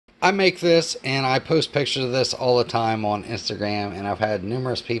I make this and I post pictures of this all the time on Instagram, and I've had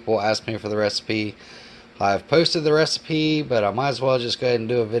numerous people ask me for the recipe. I've posted the recipe, but I might as well just go ahead and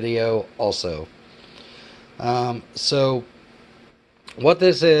do a video also. So what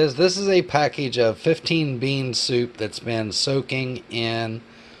this is a package of 15 bean soup that's been soaking in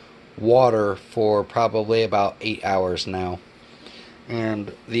water for probably about 8 hours now.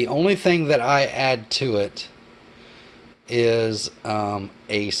 And the only thing that I add to it is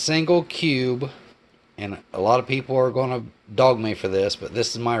a single cube, and a lot of people are going to dog me for this, but this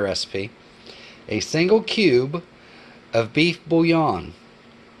is my recipe. A single cube of beef bouillon.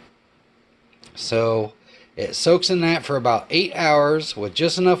 So it soaks in that for about 8 hours with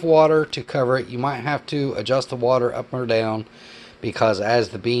just enough water to cover it. You might have to adjust the water up or down, because as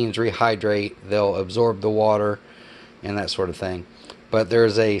the beans rehydrate, they'll absorb the water and that sort of thing. But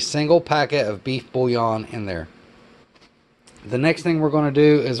there's a single packet of beef bouillon in there. The next thing we're going to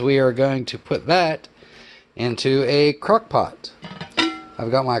do is we are going to put that into a crock pot. I've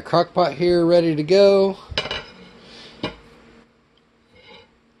got my crock pot here ready to go.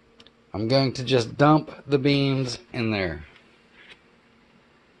 I'm going to just dump the beans in there.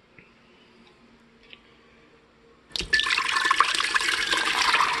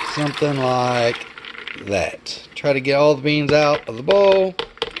 Something like that. Try to get all the beans out of the bowl.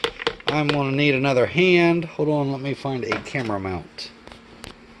 I'm going to need another hand. Hold on, let me find a camera mount.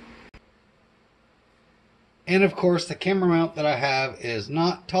 And of course, the camera mount that I have is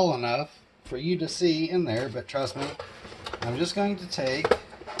not tall enough for you to see in there, but trust me, I'm just going to take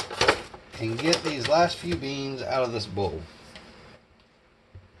and get these last few beans out of this bowl.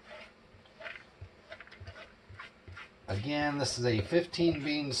 Again, this is a 15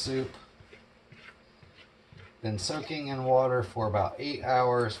 bean soup. Been soaking in water for about 8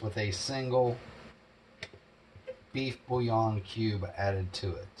 hours with a single beef bouillon cube added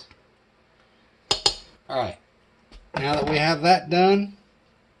to it. Alright, now that we have that done,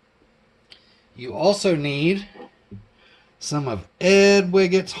 you also need some of Ed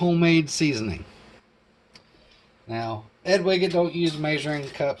Wiggett's homemade seasoning. Now, Ed Wiggett don't use measuring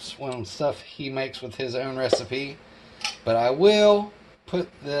cups when stuff he makes with his own recipe, but I will put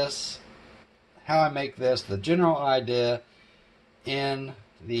this, how I make this, the general idea, in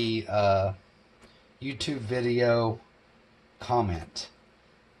the YouTube video comment.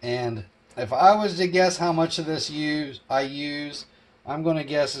 And if I was to guess how much of this I use, I'm going to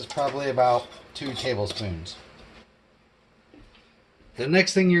guess it's probably about 2 tablespoons. The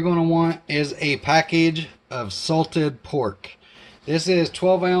next thing you're going to want is a package of salted pork. This is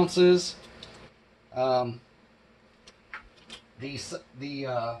 12 ounces. The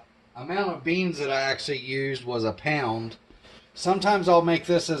amount of beans that I actually used was a pound. Sometimes I'll make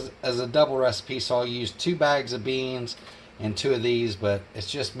this as a double recipe, so I'll use 2 bags of beans and 2 of these, but it's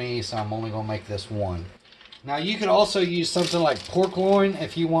just me, so I'm only going to make this one. Now you could also use something like pork loin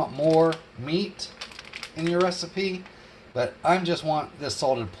if you want more meat in your recipe, but I just want this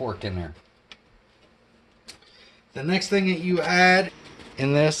salted pork in there. The next thing that you add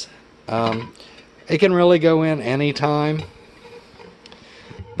in this, it can really go in any time,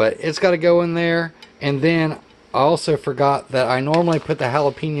 but it's got to go in there. And then I also forgot that I normally put the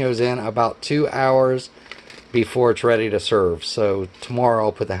jalapenos in about 2 hours before it's ready to serve. So tomorrow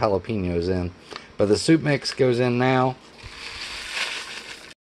I'll put the jalapenos in. But the soup mix goes in now.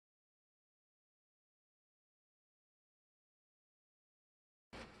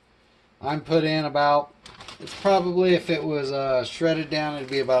 I'm put in about, it's probably, if it was shredded down, it'd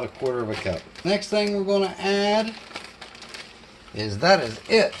be about 1/4 of a cup. Next thing we're going to add is, that is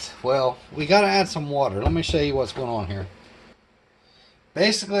it. Well, we got to add some water. Let me show you what's going on here.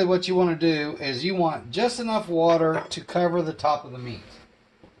 Basically what you want to do is you want just enough water to cover the top of the meat.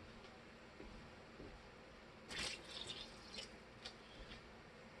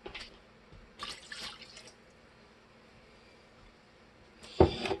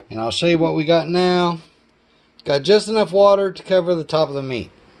 And I'll show you what we got now. Got just enough water to cover the top of the meat.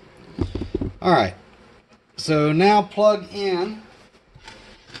 Alright, so now plug in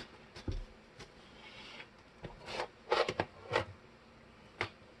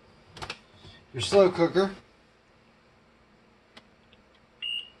your slow cooker.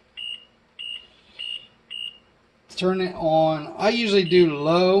 Turn it on. I usually do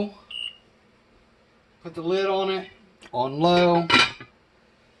low. Put the lid on it on low.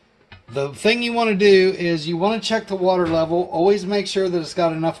 The thing you want to do is you want to check the water level. Always make sure that it's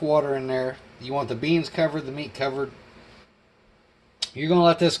got enough water in there. You want the beans covered, the meat covered. You're going to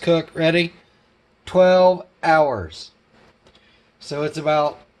let this cook, ready? 12 hours. So it's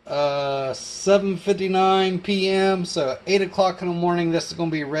about 7:59 p.m. So 8 o'clock in the morning, this is going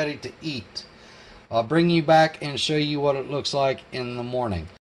to be ready to eat. I'll bring you back and show you what it looks like in the morning.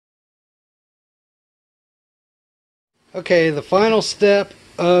 Okay, the final step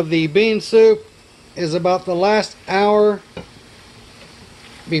of the bean soup is about the last hour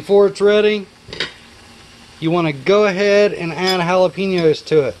before it's ready. You want to go ahead and add jalapenos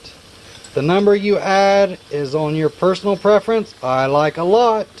to it. The number you add is on your personal preference. I like a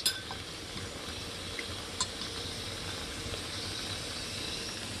lot.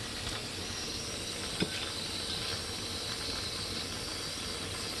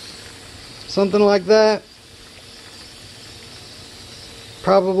 Something like that.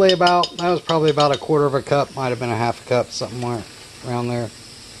 That was probably about a quarter of a cup, might have been a half a cup, something around there.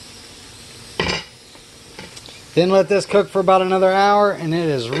 Then let this cook for about another hour and it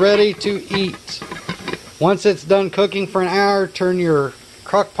is ready to eat. Once it's done cooking for an hour, turn your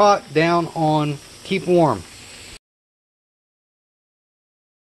crock pot down on keep warm.